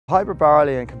Hybrid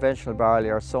barley and conventional barley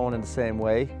are sown in the same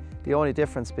way, the only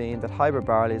difference being that hybrid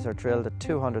barleys are drilled at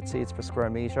 200 seeds per square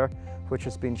metre, which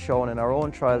has been shown in our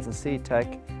own trials in Seed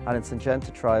Tech and in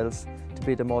Syngenta trials to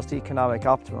be the most economic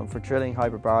optimum for drilling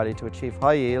hybrid barley to achieve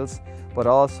high yields, but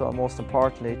also, and most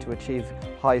importantly, to achieve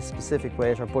high specific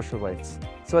weight or bushel weights.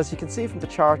 So as you can see from the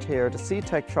chart here, the Seed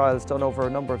Tech trials done over a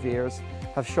number of years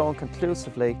have shown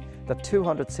conclusively that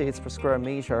 200 seeds per square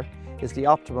metre is the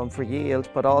optimum for yield,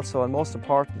 but also, and most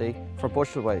importantly, for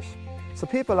bushel weight. So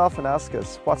people often ask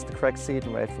us, what's the correct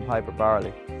seeding rate from hybrid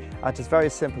barley? And it's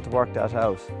very simple to work that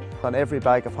out. On every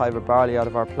bag of hybrid barley out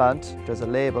of our plant, there's a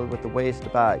label with the weight of the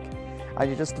bag. And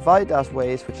you just divide that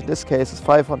weight, which in this case is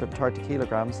 530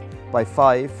 kilograms, by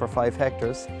 5 for 5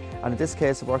 hectares. And in this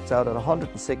case it works out at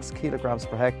 106 kilograms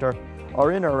per hectare,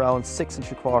 or in or around 6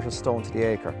 3/4 stone to the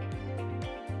acre.